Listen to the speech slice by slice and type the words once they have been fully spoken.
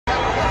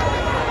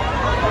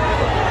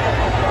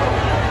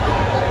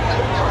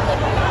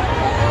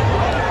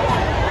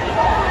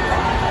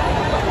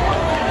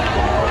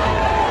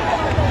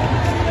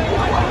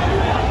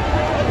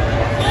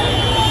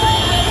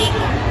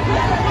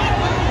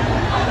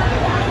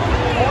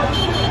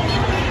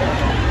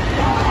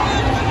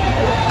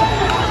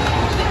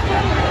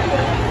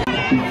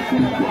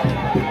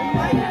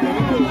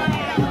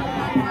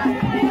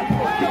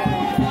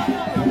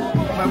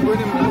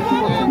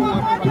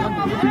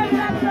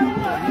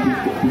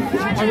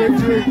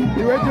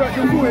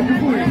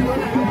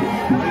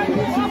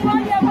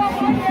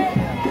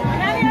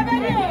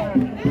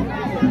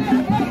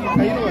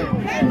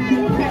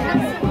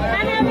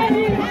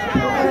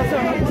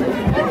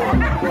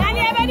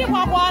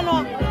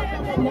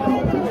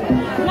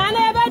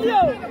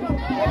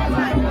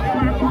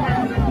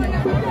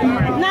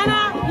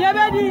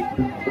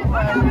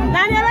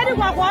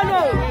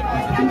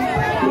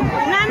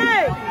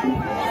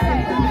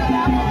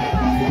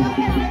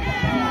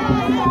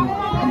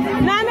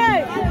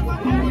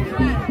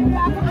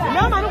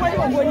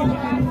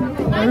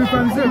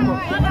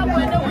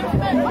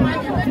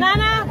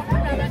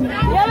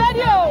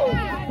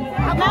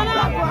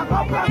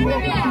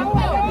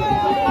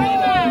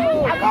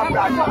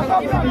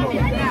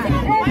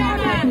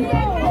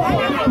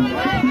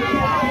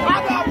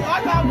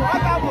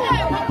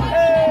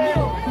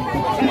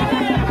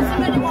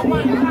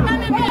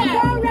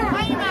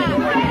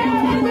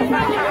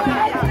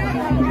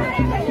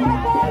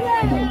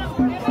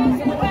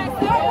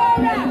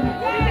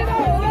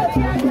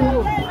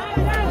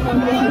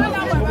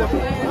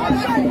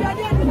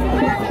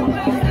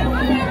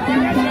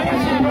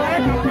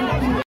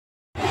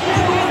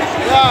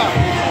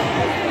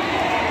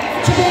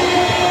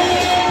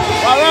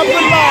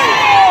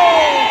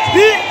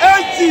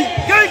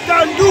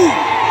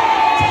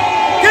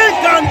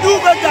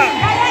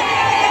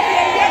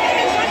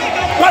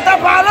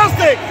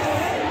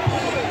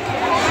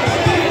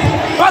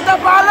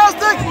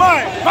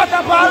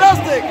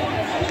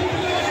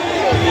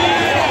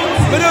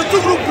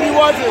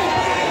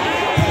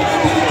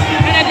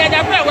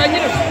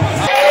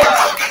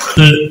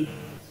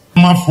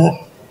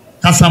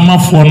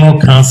Kasamafo no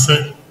can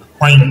say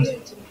point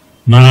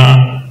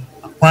na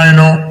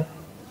no,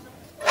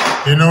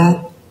 you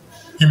know,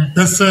 in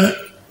person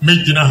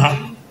making a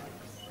ha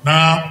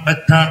na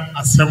beka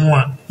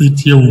asemwa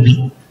etie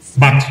obi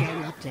but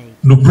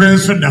no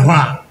prince the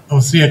wa o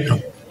see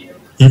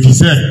if he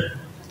say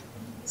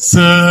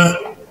sir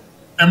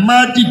e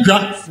ma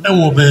digwa e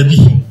wo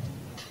baabi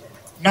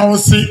na o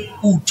se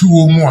utu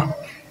omu a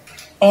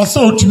o se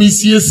otumi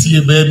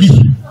siesie baabi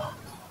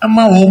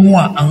ama omu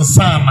a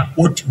ansa na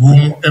otu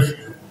omu efu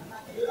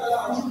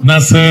na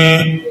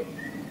se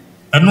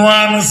eno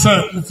an se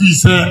ufi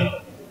se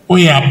o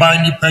ya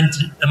bani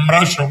panti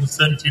emrasho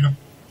sentino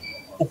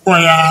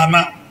ukoya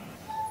na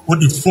o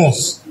the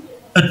force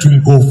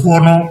etunkofo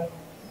no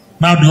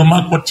na de o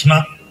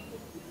makotena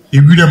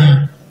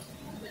ewirem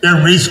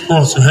race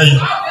course hey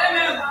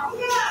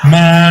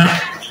na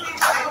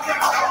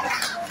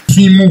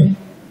fimu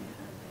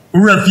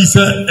urafi se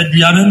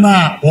aduane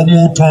na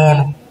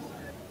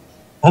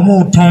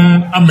omo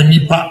ton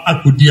amanipa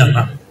akodi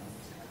ana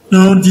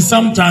no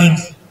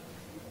sometimes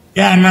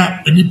ya na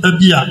enipa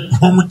bia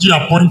omo gi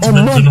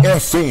appointment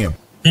no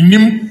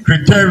enim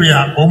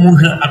criteria omo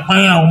hwe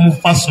akwan a omo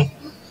faso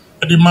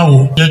e ma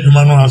wo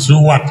adwuma no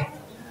aso what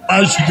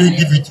why should they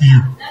give it to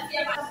you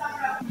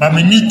but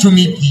me need to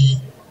meet the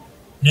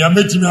me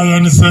ametimi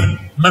ayane se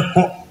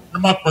meko na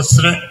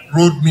makosre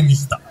road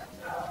minister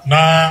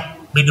na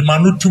me de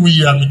manu to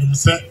yi amini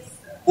se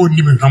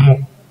oni me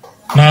hamo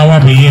na wa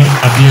be ye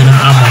ade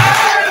na ama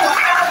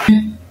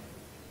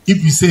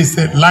if you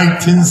say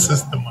lighting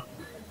system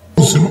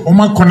so o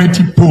ma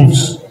connected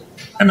poles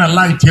and a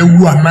light e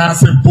wu ana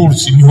se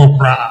poles ni ho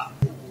pra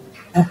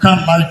o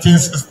kan lighting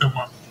system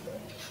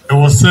e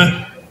was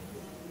say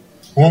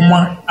o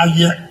ma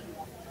aye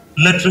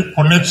electric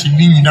connection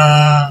ni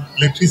na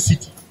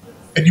electricity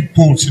e di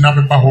poles na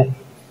be ba ho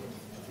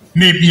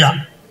na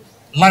bia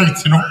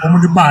light no o mo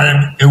di ba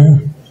en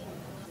ewu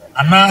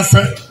ana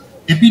se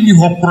e bi ni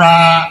ho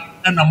pra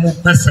na mo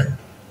pese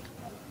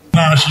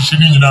na shishi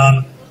ni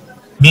nyina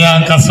me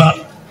ankasa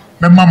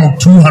me mamu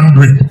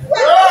 200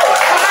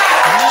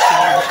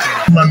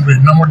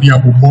 na mo di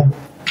abubo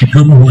kipe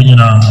mo ho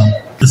nyina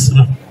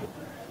esno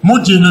mo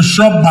je no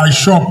shop by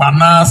shop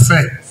ana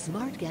say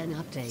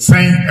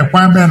e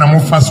kwan be na mo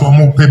fa so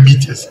mo pe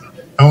meters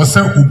e wo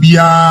say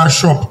obia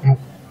shop no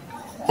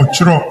o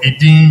chiro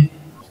edin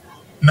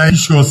na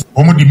issues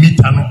omo di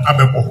meter no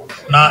abebo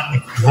na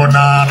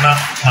hona na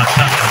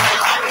mata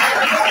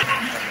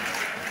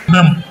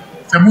mem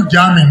se mu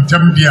jamin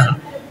tem dia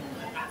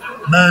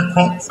me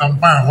ko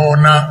sampa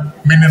hona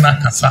menina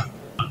kasa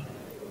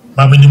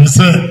ba menim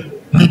se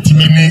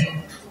metimi ni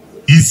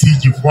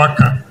ECG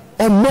fuaka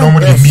no mo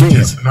di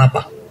meters na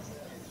ba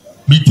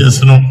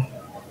meters no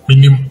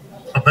minim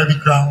papa bi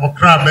kra o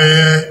kra be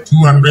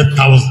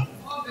 200,000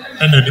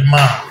 and the ma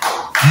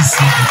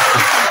ECG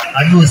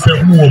I know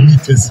say more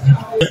meters e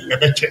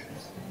be check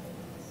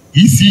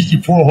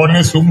ECG for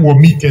honest so more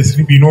meters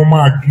be no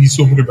ma agree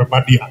so mo de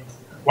papa dia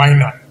why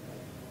not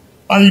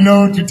I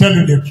know to tell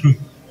you the truth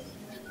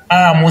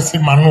I am also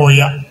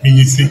manoya me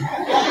you see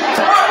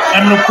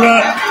and no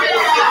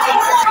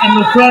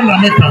na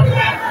meka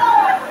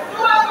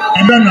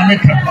and then na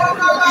meka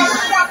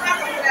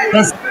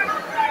that's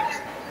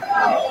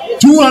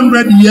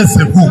 200 years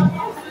ago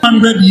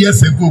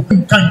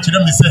can't you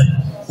me say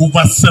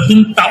over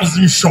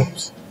 7,000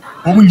 shops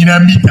omu nyina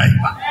mi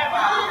daiba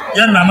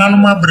ya na nanu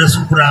ma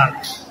bresu kura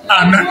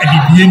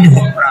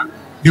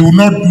they will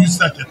not do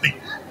such a thing.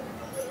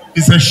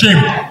 It's a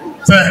shame.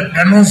 Say,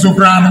 almost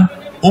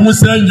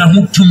say,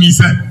 Yahu to me,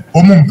 say,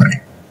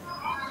 Omumpre.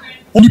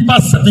 Only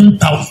past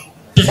 7,000.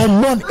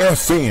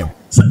 FM.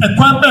 So, a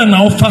quabe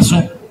now,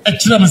 Faso, a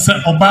children say,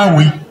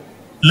 Obawi,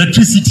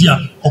 electricity,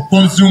 or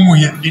consume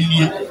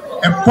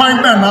a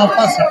quabe now,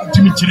 Faso,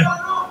 Timmy.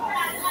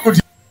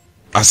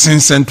 Asin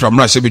Central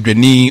Market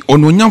bedweni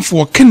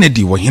ononyamfo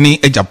Kennedy wo hene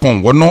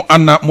Agyapong wono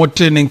ana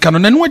motene nkano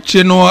na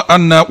nwache no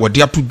ana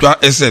wode atodwa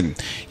esen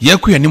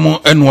yakuanim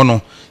eno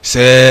no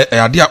se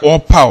ade a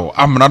opaw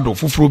amrado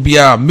foforo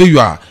bia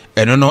meyo a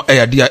eno no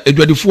ade a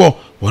edwadifo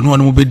wono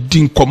no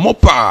bedi nkomo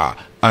pa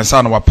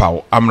ansa na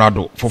wapaw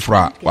amrado foforo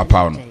a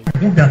wapaw no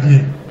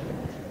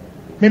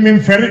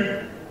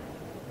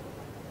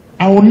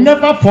I will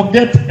never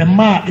forget a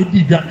ma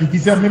ediga it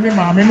is a me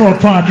no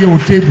ton ade o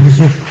table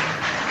so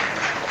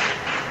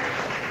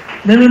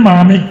Mimi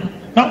mami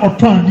na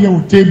oton ade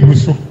o table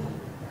so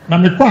na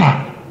me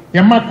kwa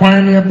ye ma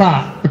kwan ne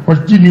ba because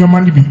junior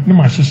man bi ni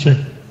ma hwehwe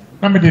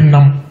na me de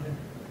nam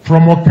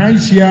from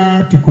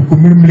Okansia to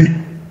Kokomirmle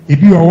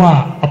ebi o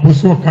wa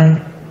aboso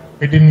kan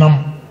e de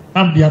nam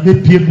am dia be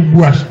pie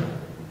bubu as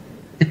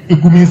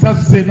egumisa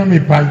say na me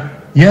pai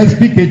yes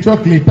pick a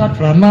chocolate at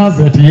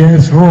Ranazet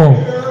yes raw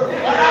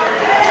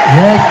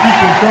yes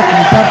pick a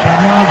chocolate at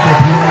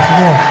Ranazet yes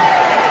raw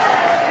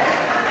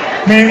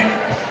me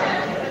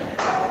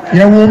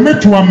ya wo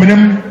metu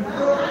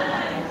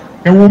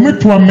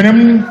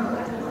amenem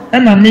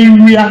ena me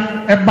wia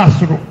e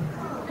basoro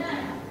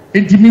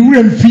enti me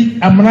wura mfi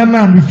amana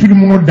na me firi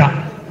mu da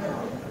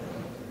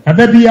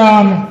ada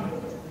bia no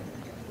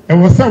e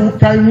wo se wo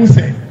kai mu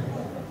se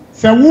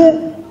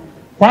wo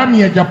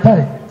kwani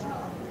Agyapong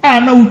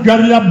na wo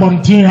dware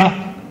abonten ha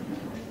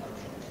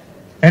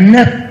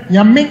enne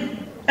nyame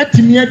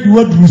atimi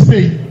aduwaduru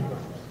sei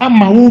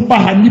ama wo ba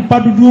ha nipa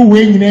dodo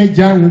we nyina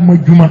agya wo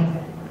madwuma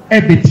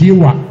e betie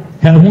wa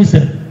kan hu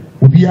se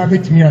obi a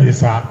betimi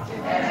ayesa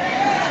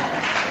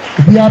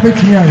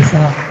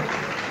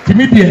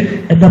timi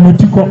de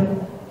edamotiko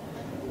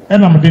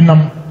enam de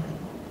nam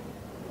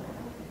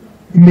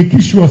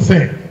make sure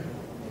say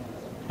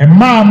e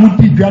ma mu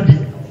di dwade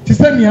ti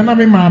se ne na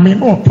me maame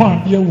no to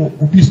ade wo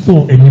obi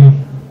store enim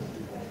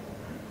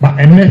ba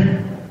ene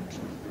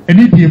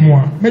die mu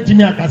a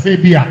metimi akase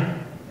bi a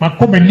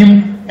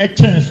makomanim e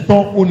chen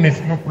store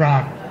owners no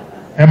kra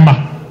e ma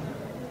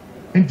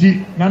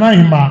nti nana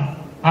hima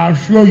I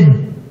assure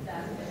you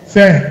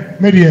say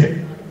me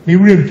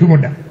wure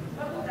ntumuda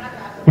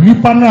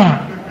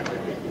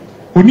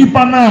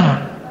onipa na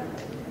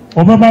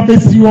obaba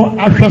besio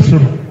ahweso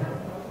no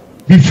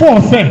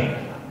before say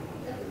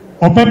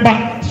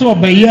obaba so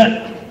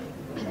obeye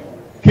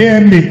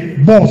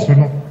KMA boss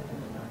no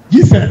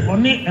gise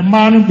oni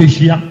ema no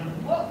behia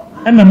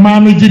ena ma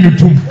no gi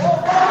nutum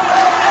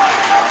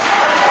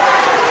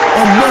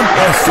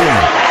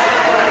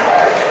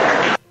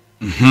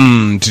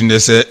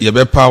Tindese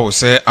yebepa wo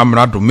se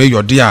amrado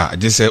meyode a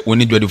je se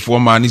oni dwadifo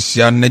ma ne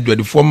sia na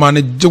dwadifo ma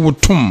ne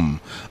jewotum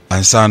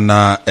ansa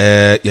na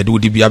yede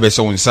wodi bia be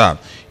se wonsa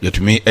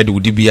yetumi ede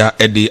wodi bia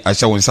ede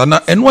ahya wonsa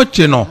na eno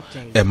ache no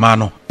ma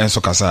no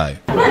enso kasai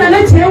na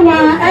na chewa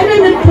ene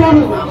mi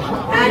tom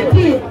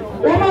anti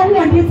wo ma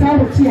wo ndi ta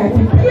wo ti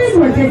ati please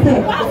wo je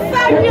se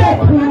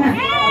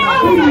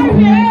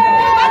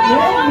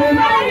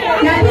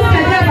ya ni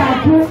se ja ba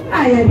ku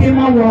ayede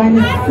mo wo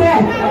ni se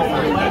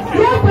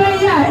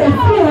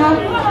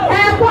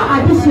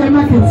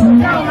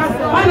marketing.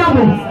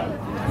 Honorable,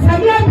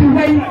 Samia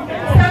Dubai,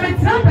 7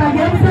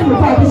 again,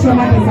 7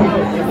 marketing.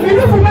 You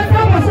look for my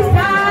company,